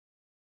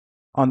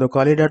On the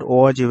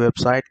Kali.org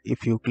website,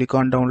 if you click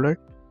on download,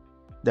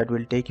 that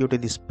will take you to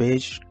this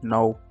page.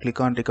 Now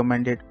click on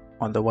recommended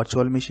on the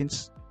virtual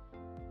machines.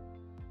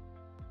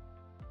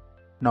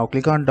 Now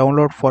click on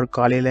download for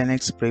Kali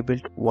Linux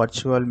pre-built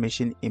virtual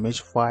machine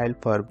image file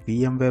for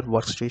VMware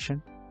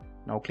Workstation.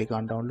 Now click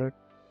on download,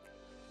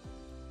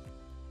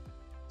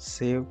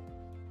 save,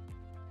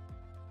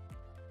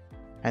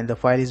 and the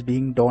file is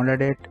being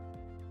downloaded.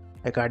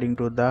 According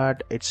to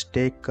that, it's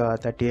take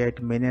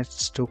 38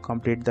 minutes to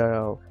complete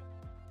the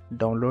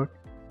download.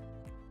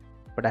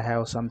 But I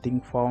have something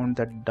found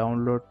that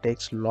download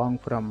takes long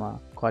from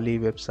Kali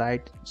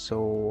website,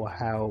 so I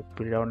have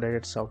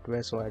pre-downloaded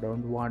software, so I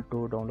don't want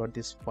to download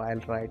this file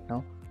right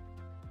now.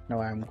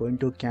 Now I'm going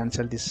to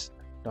cancel this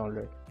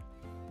download.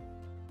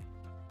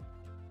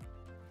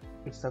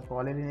 It's a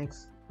Kali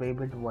Linux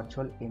pre-built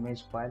virtual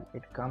image file.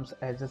 It comes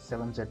as a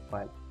 7z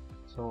file.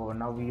 So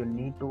now you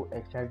need to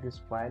extract this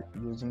file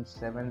using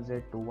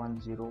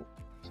 7z210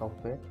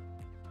 software.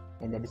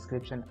 In the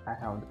description I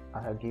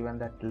have given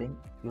that link.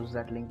 Use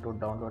that link to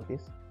download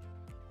this.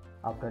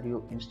 After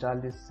you install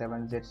this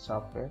 7z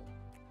software,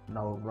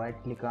 now right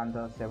click on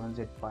the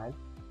 7z file,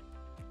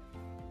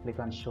 click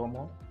on show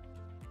more,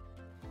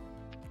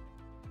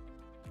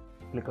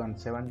 click on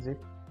 7zip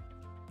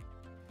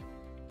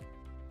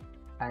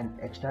and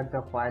extract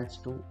the files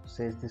to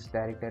save this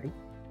directory.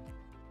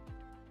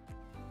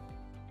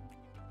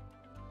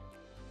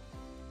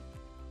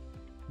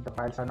 The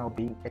files are now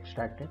being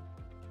extracted.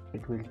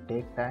 It will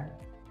take time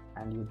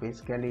and you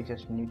basically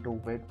just need to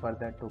wait for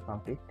that to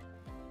complete.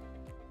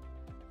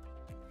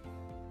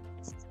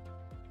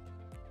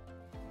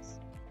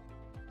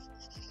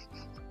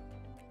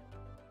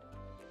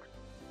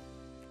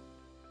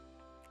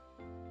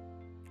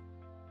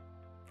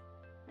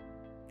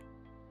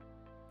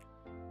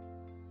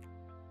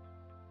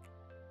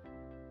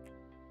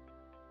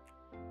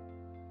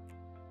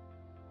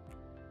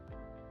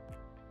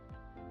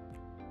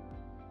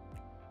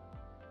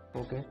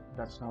 Okay,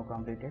 that's now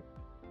completed.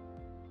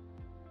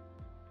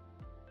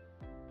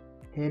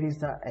 Here is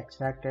the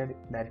extracted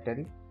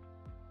directory.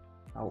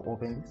 Now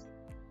open this.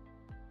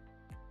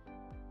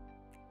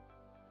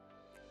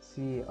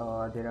 See,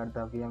 there are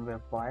the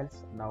VMware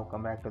files. Now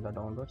come back to the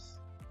downloads.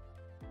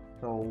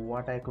 So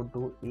what I could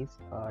do is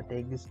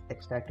take this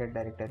extracted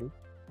directory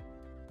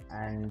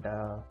and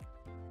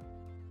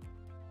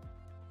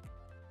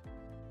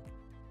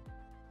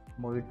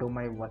move it to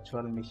my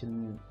virtual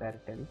machine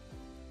directory.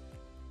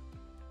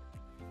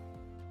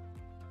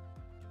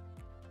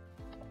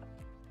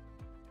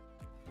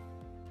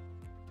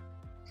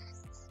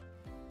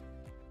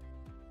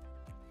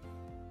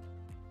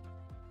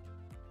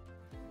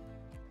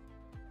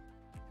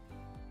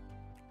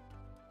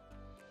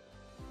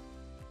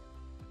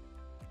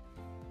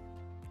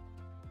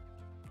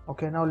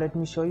 Okay, now let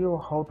me show you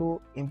how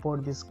to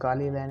import this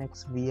Kali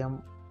Linux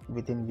VM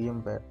within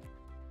VMware.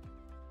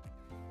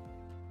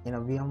 In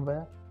a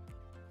VMware,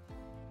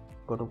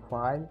 go to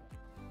File,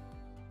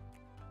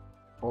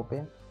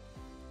 Open,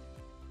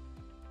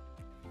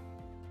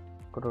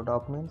 go to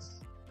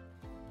Documents,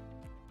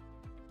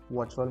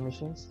 Virtual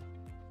Machines.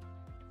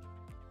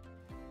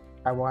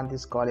 I want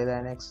this Kali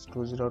Linux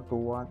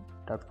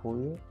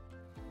 2021.4a.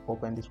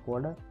 Open this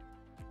folder.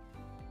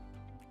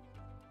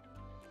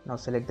 Now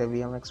select the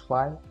VMX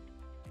file.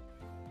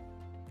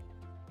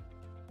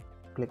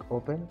 Click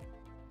open.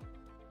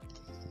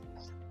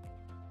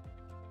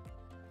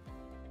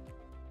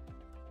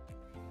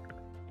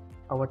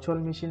 A virtual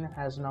machine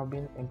has now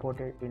been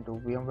imported into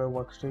VMware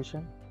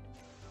Workstation.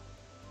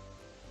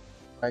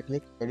 I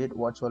click edit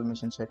virtual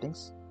machine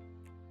settings.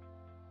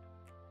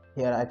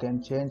 Here I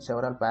can change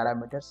several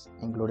parameters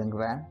including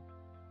RAM.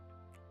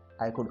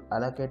 I could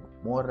allocate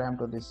more RAM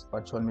to this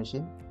virtual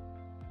machine.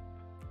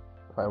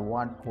 If I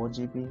want 4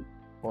 GB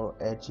or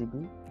 8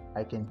 GB,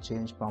 I can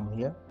change from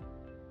here.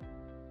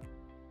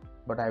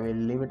 But I will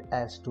leave it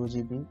as 2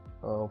 GB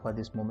for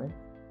this moment.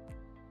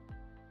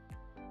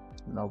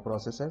 Now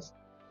processors.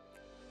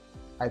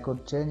 I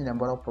could change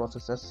number of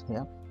processors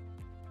here.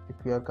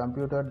 If your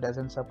computer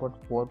doesn't support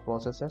 4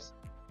 processors,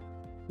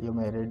 you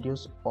may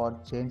reduce or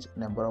change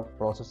number of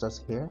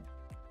processors here.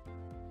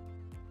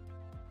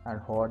 And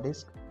hard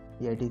disk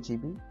 80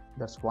 GB,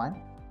 that's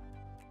fine.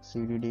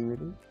 CD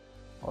DVD,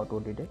 auto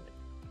detect,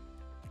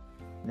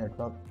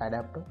 network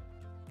adapter.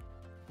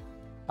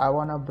 I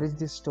wanna bridge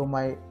this to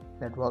my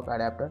network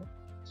adapter,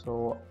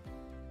 so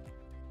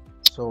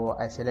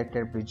I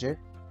selected bridge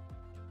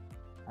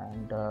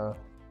and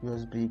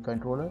USB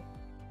controller,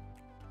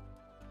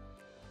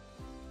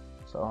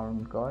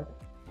 sound card,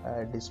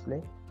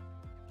 display.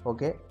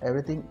 Okay,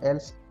 everything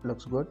else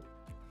looks good.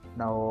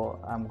 Now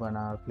I'm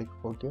gonna click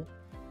OK.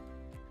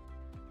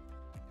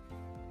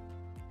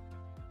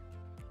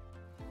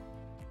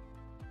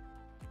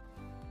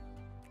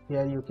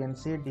 Here you can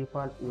see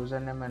default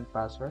username and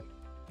password.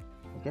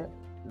 Okay,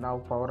 now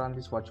power on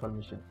this virtual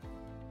machine.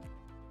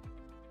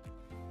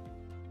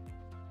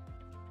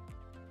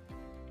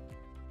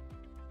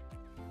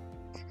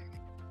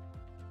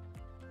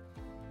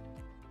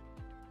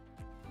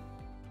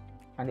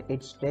 and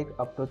it's take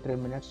up to 3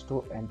 minutes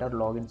to enter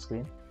login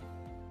screen.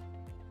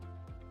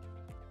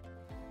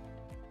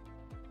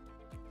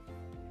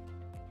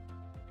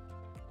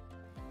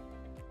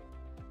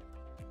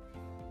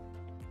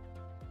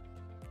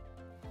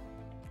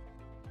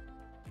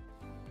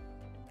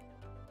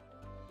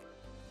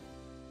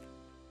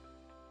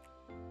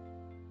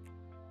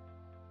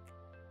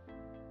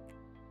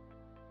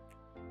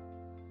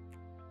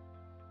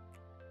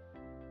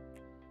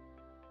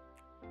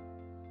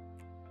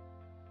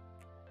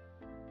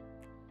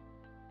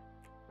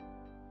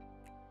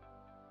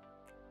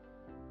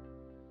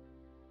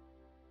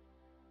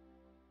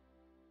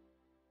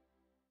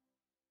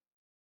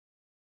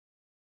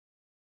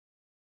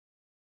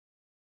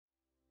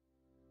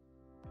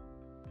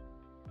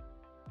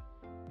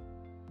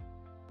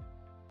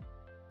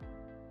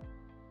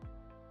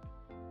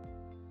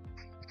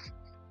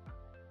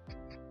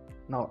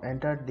 Now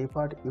enter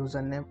default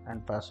username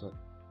and password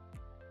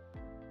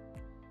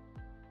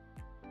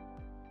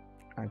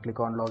and click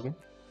on login.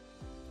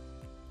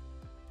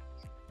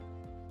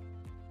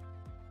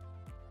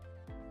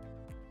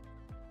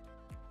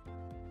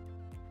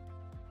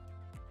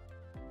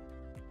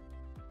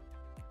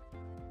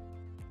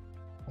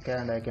 Okay,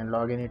 and I can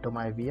log in into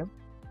my VM.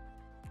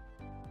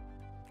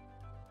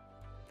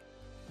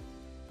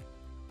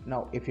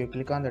 Now if you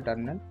click on the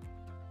terminal,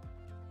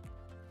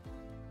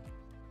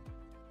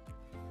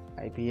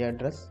 IP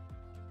address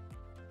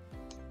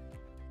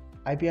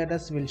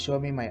will show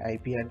me my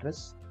IP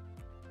address.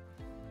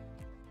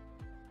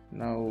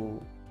 Now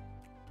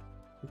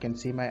you can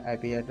see my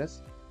IP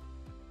address.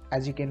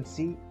 As you can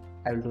see,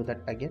 I will do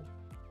that again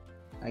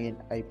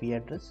IP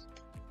address,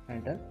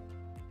 enter.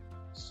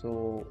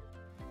 So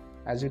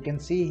as you can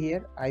see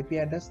here, IP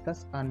address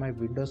that's on my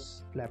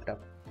Windows laptop.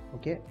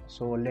 Okay,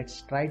 so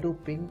let's try to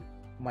ping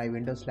my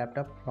Windows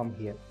laptop from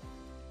here.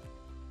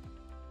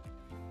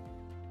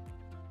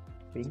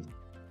 Ping,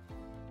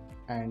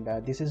 and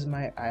this is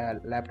my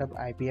laptop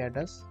IP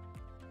address.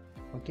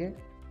 Okay,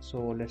 so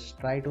let's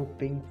try to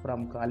ping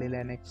from Kali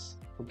Linux.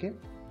 Okay,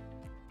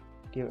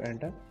 give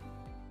enter.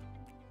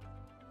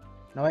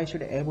 Now I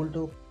should able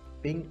to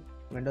ping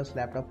Windows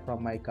laptop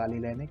from my Kali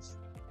Linux.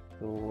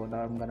 So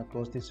now I'm gonna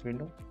close this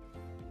window.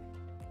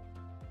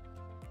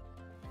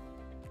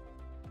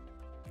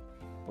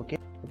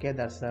 Okay,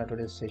 that's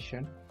today's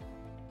session.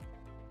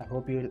 I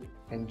hope you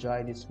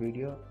enjoy this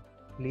video.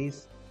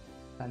 Please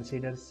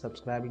consider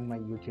subscribing my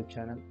YouTube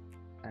channel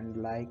and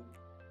like,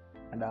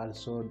 and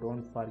also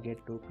don't forget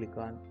to click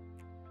on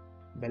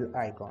bell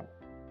icon.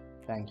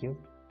 Thank you.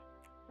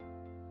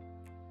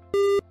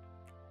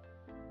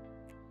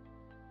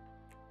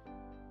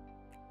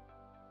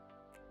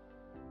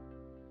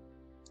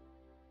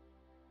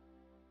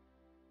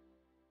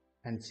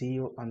 And see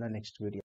you on the next video.